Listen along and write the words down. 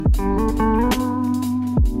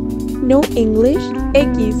No English,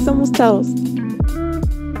 X, somos chavos.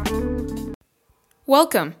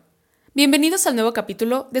 Welcome. Bienvenidos al nuevo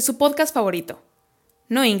capítulo de su podcast favorito.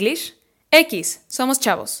 No English, X, somos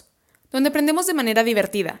chavos, donde aprendemos de manera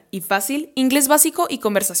divertida y fácil inglés básico y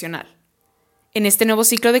conversacional. En este nuevo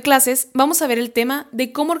ciclo de clases vamos a ver el tema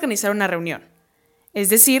de cómo organizar una reunión. Es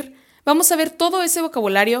decir, vamos a ver todo ese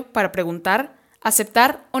vocabulario para preguntar,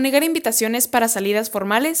 aceptar o negar invitaciones para salidas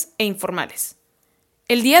formales e informales.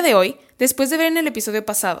 El día de hoy, después de ver en el episodio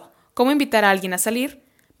pasado cómo invitar a alguien a salir,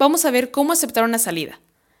 vamos a ver cómo aceptar una salida,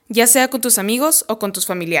 ya sea con tus amigos o con tus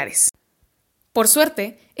familiares. Por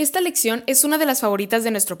suerte, esta lección es una de las favoritas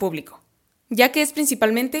de nuestro público, ya que es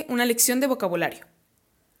principalmente una lección de vocabulario.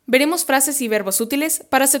 Veremos frases y verbos útiles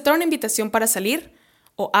para aceptar una invitación para salir,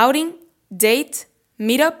 o outing, date,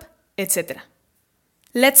 meetup, etc.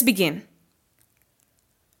 Let's begin.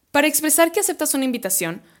 Para expresar que aceptas una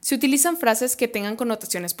invitación, se utilizan frases que tengan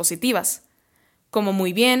connotaciones positivas, como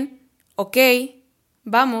muy bien, ok,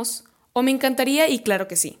 vamos, o me encantaría y claro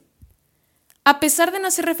que sí. A pesar de no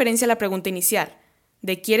hacer referencia a la pregunta inicial,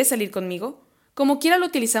 de ¿quieres salir conmigo?, como quiera lo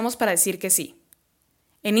utilizamos para decir que sí.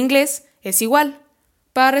 En inglés es igual.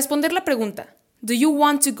 Para responder la pregunta, ¿do you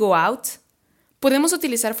want to go out?, podemos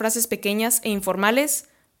utilizar frases pequeñas e informales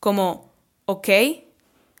como ok,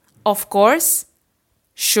 of course,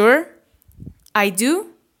 sure, I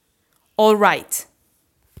do, all right.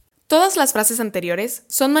 Todas las frases anteriores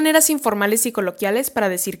son maneras informales y coloquiales para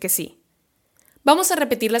decir que sí. Vamos a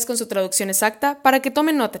repetirlas con su traducción exacta para que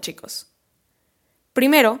tomen nota, chicos.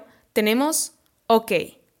 Primero, tenemos ok.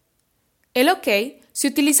 El ok se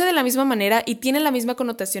utiliza de la misma manera y tiene la misma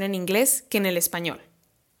connotación en inglés que en el español.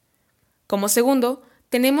 Como segundo,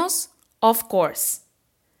 tenemos of course,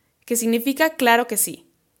 que significa claro que sí.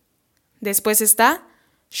 Después está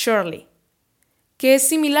surely, que es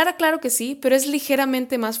similar a claro que sí, pero es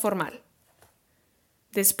ligeramente más formal.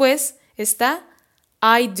 Después está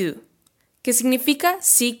I do, que significa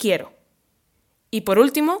sí quiero. Y por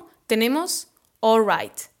último, tenemos all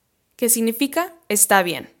right, que significa está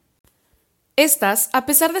bien. Estas, a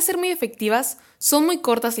pesar de ser muy efectivas, son muy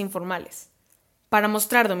cortas e informales. Para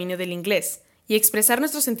mostrar dominio del inglés y expresar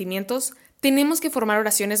nuestros sentimientos, tenemos que formar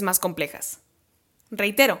oraciones más complejas.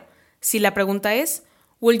 Reitero, si la pregunta es,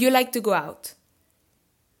 ¿Would you like to go out?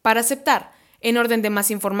 Para aceptar, en orden de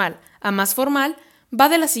más informal a más formal, va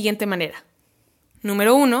de la siguiente manera.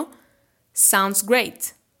 Número 1, sounds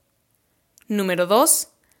great. Número 2,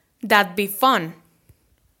 that'd be fun.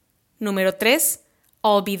 Número 3,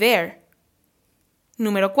 I'll be there.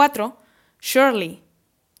 Número 4, surely.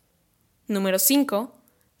 Número 5,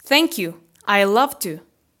 thank you, I love to.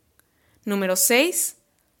 Número 6,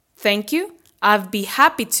 thank you, I'd be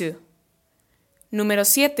happy to. Número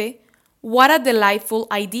 7, what a delightful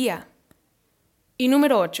idea. Y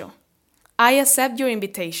número 8, I accept your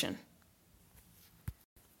invitation.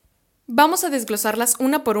 Vamos a desglosarlas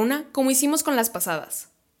una por una como hicimos con las pasadas.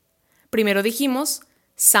 Primero dijimos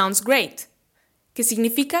sounds great, que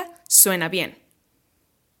significa suena bien.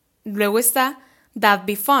 Luego está that'd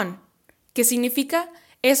be fun, que significa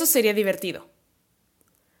eso sería divertido.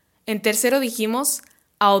 En tercero dijimos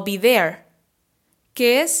I'll be there,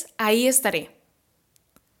 que es ahí estaré.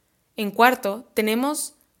 En cuarto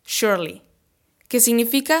tenemos surely, que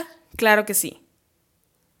significa claro que sí.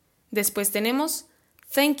 Después tenemos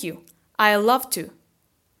thank you, I love to,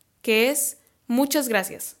 que es muchas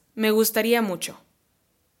gracias, me gustaría mucho.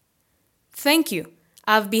 Thank you,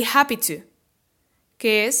 I'd be happy to,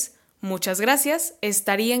 que es muchas gracias,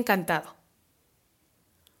 estaría encantado.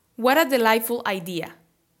 What a delightful idea.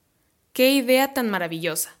 Qué idea tan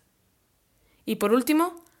maravillosa. Y por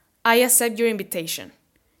último, I accept your invitation,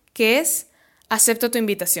 que es acepto tu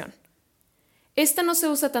invitación. Esta no se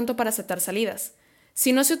usa tanto para aceptar salidas,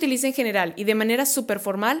 sino se utiliza en general y de manera súper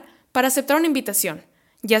formal para aceptar una invitación,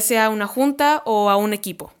 ya sea a una junta o a un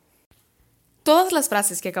equipo. Todas las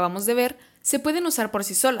frases que acabamos de ver se pueden usar por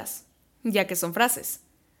sí solas, ya que son frases.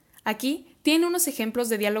 Aquí tienen unos ejemplos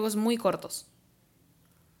de diálogos muy cortos.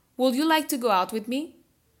 Would you like to go out with me?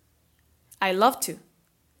 I love to.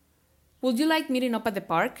 Would you like meeting up at the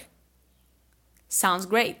park? Sounds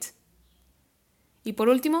great. Y por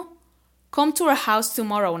último, come to our house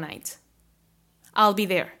tomorrow night. I'll be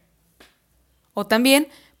there. O también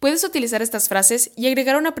puedes utilizar estas frases y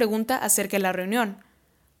agregar una pregunta acerca de la reunión,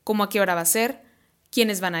 como a qué hora va a ser,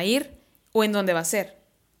 quiénes van a ir o en dónde va a ser.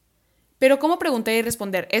 Pero cómo preguntar y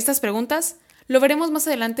responder estas preguntas lo veremos más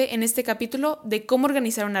adelante en este capítulo de cómo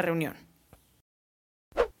organizar una reunión.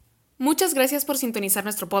 Muchas gracias por sintonizar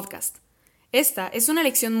nuestro podcast. Esta es una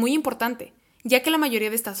lección muy importante ya que la mayoría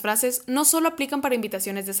de estas frases no solo aplican para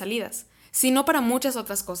invitaciones de salidas, sino para muchas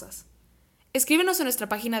otras cosas. Escríbenos en nuestra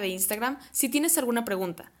página de Instagram si tienes alguna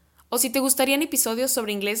pregunta, o si te gustarían episodios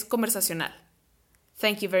sobre inglés conversacional.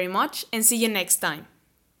 Thank you very much and see you next time.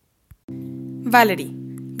 Valerie,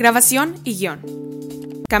 grabación y guión.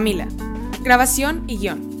 Camila, grabación y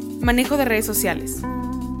guión, manejo de redes sociales.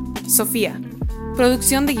 Sofía,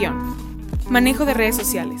 producción de guión, manejo de redes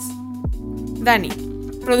sociales. Dani,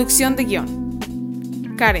 producción de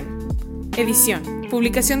guión. Karen, edición,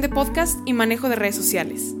 publicación de podcast y manejo de redes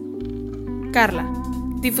sociales. Carla,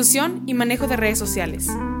 difusión y manejo de redes sociales.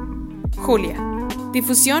 Julia,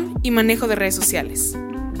 difusión y manejo de redes sociales.